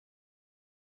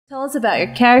Tell us about your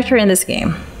character in this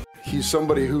game. He's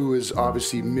somebody who is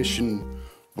obviously mission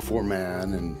before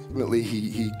man, and ultimately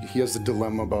he has the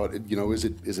dilemma about it,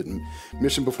 is it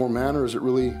mission before man, or is it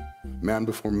really man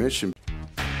before mission?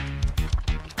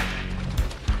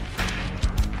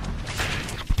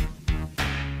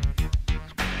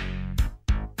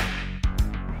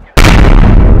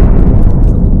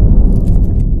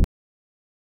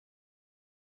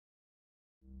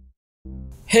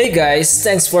 Hey guys,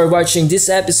 thanks for watching this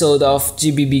episode of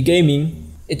GBB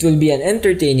Gaming. It will be an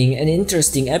entertaining and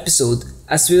interesting episode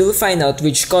as we will find out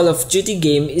which Call of Duty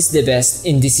game is the best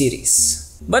in the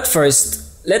series. But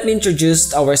first, let me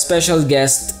introduce our special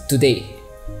guest today.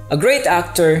 A great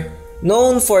actor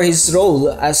known for his role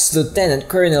as Lieutenant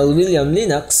Colonel William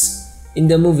Lennox in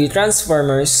the movie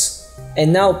Transformers,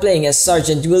 and now playing as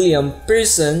Sergeant William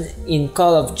Pearson in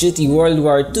Call of Duty World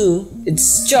War II,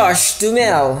 it's Josh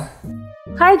Duhamel.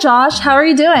 Hi Josh, how are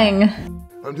you doing?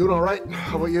 I'm doing all right.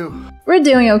 How about you? We're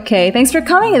doing okay. Thanks for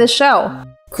coming to the show.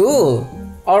 Cool.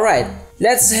 Alright,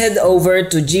 let's head over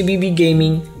to GBB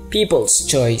Gaming People's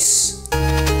Choice.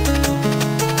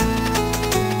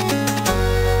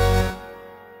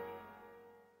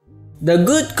 The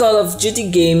good Call of Duty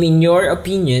game in your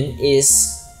opinion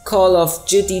is Call of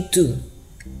Duty 2.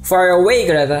 Far away,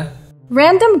 Greta.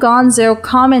 Random Gonzo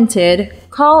commented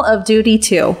Call of Duty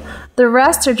 2. The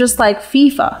rest are just like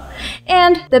FIFA.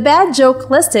 And the bad joke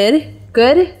listed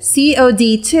good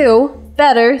COD 2,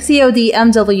 better COD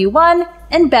MW1,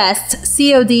 and best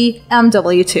COD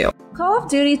MW2. Call of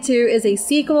Duty 2 is a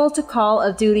sequel to Call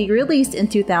of Duty released in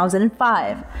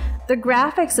 2005. The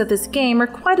graphics of this game are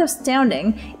quite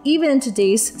astounding, even in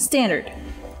today's standard.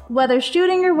 Whether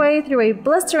shooting your way through a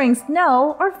blistering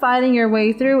snow or fighting your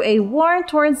way through a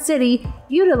war-torn city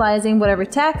utilizing whatever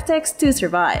tactics to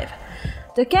survive.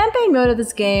 The campaign mode of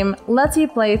this game lets you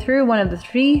play through one of the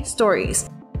three stories,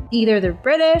 either the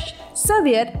British,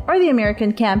 Soviet, or the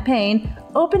American campaign,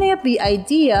 opening up the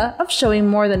idea of showing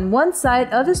more than one side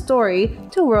of the story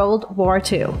to World War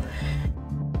II.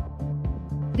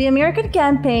 The American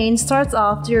campaign starts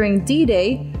off during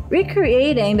D-Day,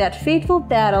 recreating that fateful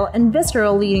battle and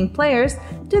visceral leading players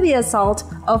to the assault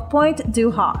of Point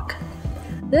du Hoc.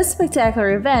 This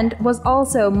spectacular event was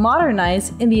also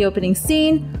modernized in the opening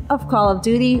scene of Call of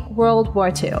Duty World War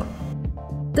II.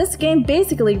 This game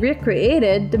basically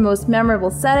recreated the most memorable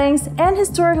settings and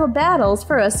historical battles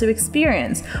for us to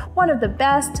experience, one of the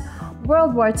best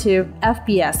World War II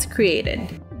FPS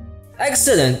created.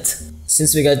 Excellent!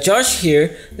 Since we got Josh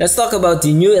here, let's talk about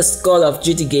the newest Call of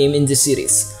Duty game in the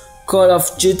series, Call of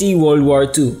Duty World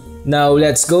War II. Now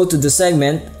let's go to the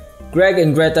segment, Greg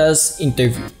and Greta's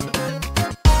interview.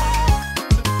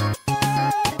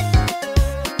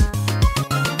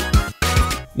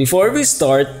 Before we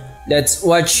start, let's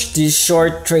watch this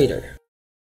short trailer.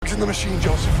 In the machine,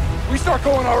 Joseph. We start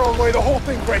going our own way, the whole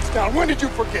thing breaks down. When did you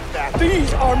forget that?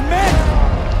 These are men!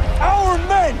 Our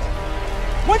men!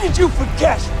 When did you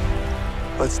forget?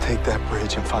 Let's take that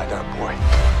bridge and find our boy.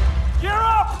 Gear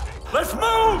up! Let's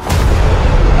move!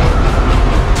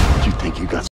 You think you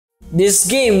got... This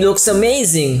game looks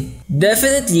amazing!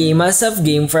 Definitely a must-have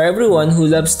game for everyone who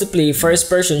loves to play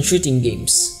first-person shooting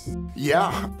games.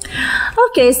 Yeah.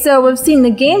 Okay, so we've seen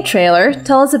the game trailer.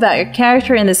 Tell us about your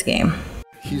character in this game.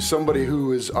 He's somebody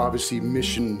who is obviously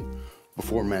mission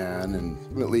before man, and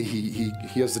ultimately he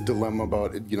has the dilemma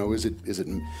about it, is it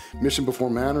mission before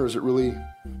man, or is it really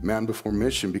man before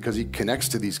mission? Because he connects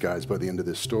to these guys by the end of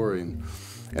this story,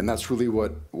 and that's really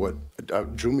what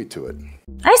drew me to it.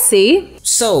 I see.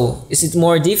 So, is it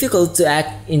more difficult to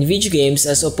act in video games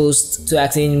as opposed to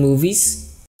acting in movies?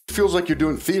 It feels like you're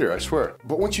doing theater, I swear.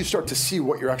 But once you start to see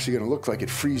what you're actually going to look like, it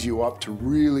frees you up to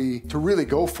really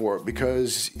go for it,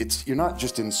 because you're not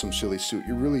just in some silly suit.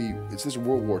 This is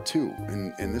World War II,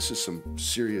 and this is some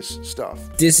serious stuff.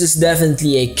 This is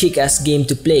definitely a kick-ass game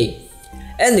to play,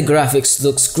 and the graphics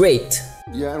looks great.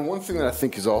 Yeah, and one thing that I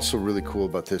think is also really cool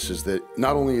about this is that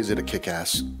not only is it a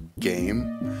kick-ass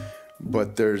game,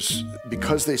 but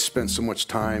because they spent so much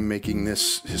time making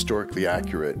this historically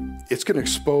accurate, it's going to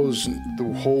expose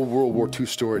the whole World War II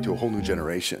story to a whole new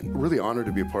generation. Really honored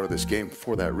to be a part of this game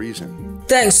for that reason.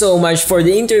 Thanks so much for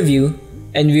the interview,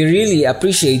 and we really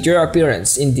appreciate your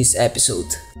appearance in this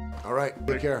episode. All right,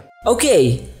 take care.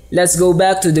 Okay, let's go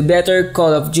back to the better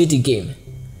Call of Duty game.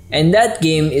 And that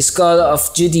game is Call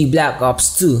of Duty Black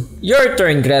Ops 2. Your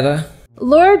turn, Greta.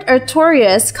 Lord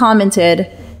Artorias commented,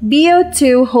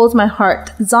 BO2 holds my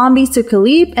heart. Zombies took a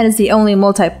leap and is the only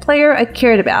multiplayer I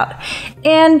cared about.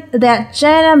 And that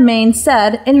Jana Main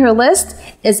said in her list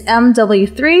is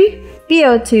MW3,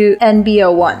 BO2, and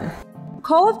BO1.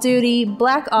 Call of Duty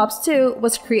Black Ops 2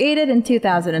 was created in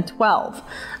 2012.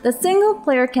 The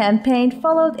single-player campaign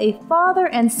followed a father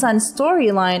and son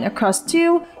storyline across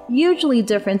two hugely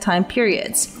different time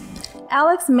periods.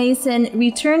 Alex Mason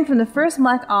returned from the first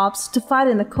Black Ops to fight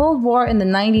in the Cold War in the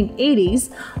 1980s,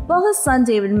 while his son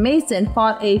David Mason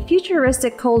fought a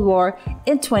futuristic Cold War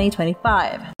in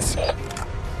 2025.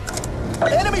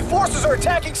 Enemy forces are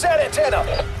attacking San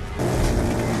Antonio.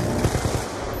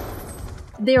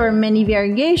 There are many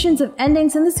variations of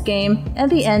endings in this game,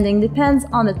 and the ending depends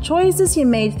on the choices you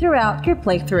made throughout your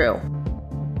playthrough.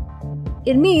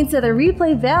 It means that the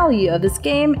replay value of this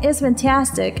game is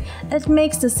fantastic. It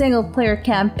makes the single-player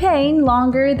campaign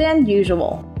longer than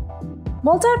usual.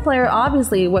 Multiplayer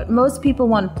obviously what most people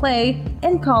want to play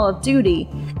in Call of Duty,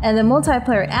 and the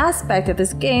multiplayer aspect of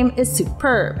this game is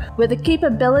superb, with the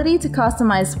capability to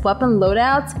customize weapon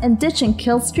loadouts and ditching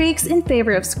kill streaks in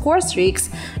favor of score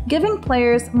streaks, giving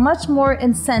players much more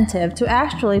incentive to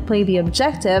actually play the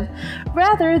objective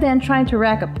rather than trying to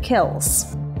rack up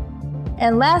kills.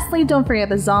 And lastly, don't forget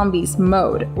the Zombies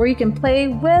mode, where you can play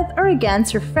with or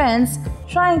against your friends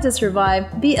trying to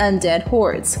survive the undead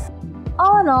hordes.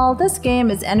 All in all, this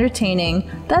game is entertaining,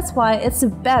 that's why it's a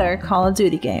better Call of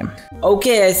Duty game.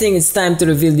 Okay, I think it's time to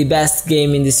reveal the best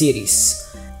game in the series.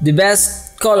 The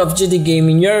best Call of Duty game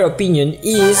in your opinion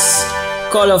is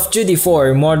Call of Duty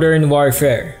 4 Modern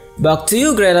Warfare. Back to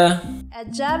you, Greta.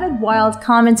 Javid Wild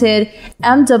commented,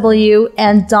 MW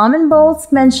and Domin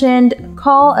Bolts mentioned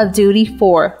Call of Duty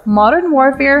 4 Modern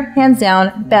Warfare, hands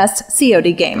down best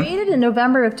COD game. Created in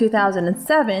November of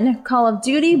 2007, Call of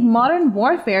Duty Modern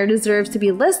Warfare deserves to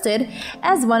be listed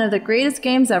as one of the greatest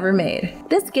games ever made.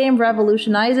 This game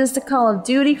revolutionizes the Call of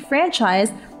Duty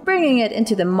franchise, bringing it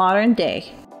into the modern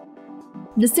day.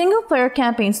 The single-player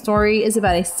campaign story is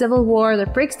about a civil war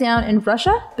that breaks down in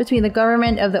Russia between the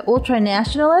government of the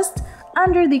ultra-nationalists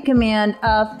under the command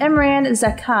of Imran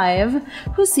Zakhaev,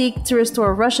 who seek to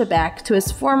restore Russia back to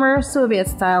its former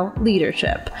Soviet-style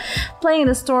leadership. Playing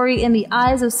the story in the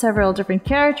eyes of several different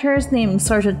characters, naming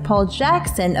Sergeant Paul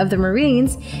Jackson of the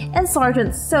Marines and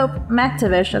Sergeant Soap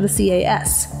Maktavish of the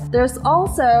CAS. There's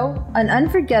also an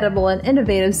unforgettable and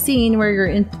innovative scene where you're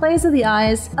in place of the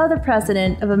eyes of the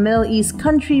president of a Middle East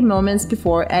country moments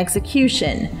before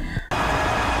execution.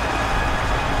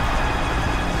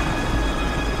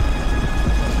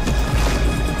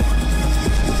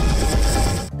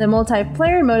 The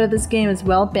multiplayer mode of this game is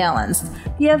well balanced.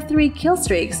 You have 3 kill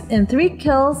streaks. In 3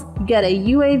 kills, you get a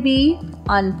UAV,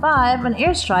 on 5, an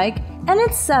airstrike, and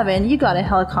at 7, you got a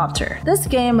helicopter. This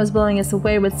game was blowing us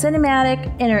away with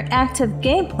cinematic, interactive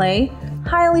gameplay,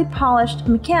 highly polished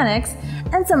mechanics,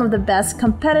 and some of the best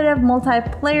competitive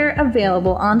multiplayer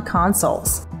available on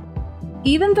consoles.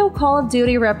 Even though Call of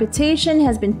Duty reputation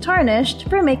has been tarnished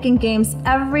for making games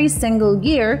every single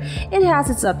year, it has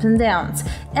its ups and downs,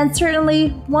 and certainly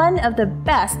one of the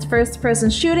best first-person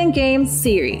shooting game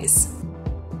series.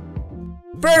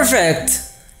 Perfect!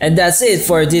 And that's it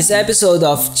for this episode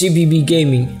of GBB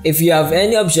Gaming. If you have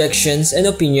any objections and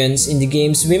opinions in the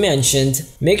games we mentioned,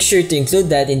 make sure to include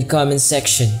that in the comments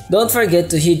section. Don't forget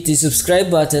to hit the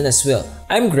subscribe button as well.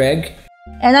 I'm Greg.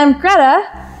 And I'm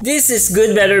Greta. This is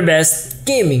Good Better Best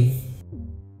Gaming.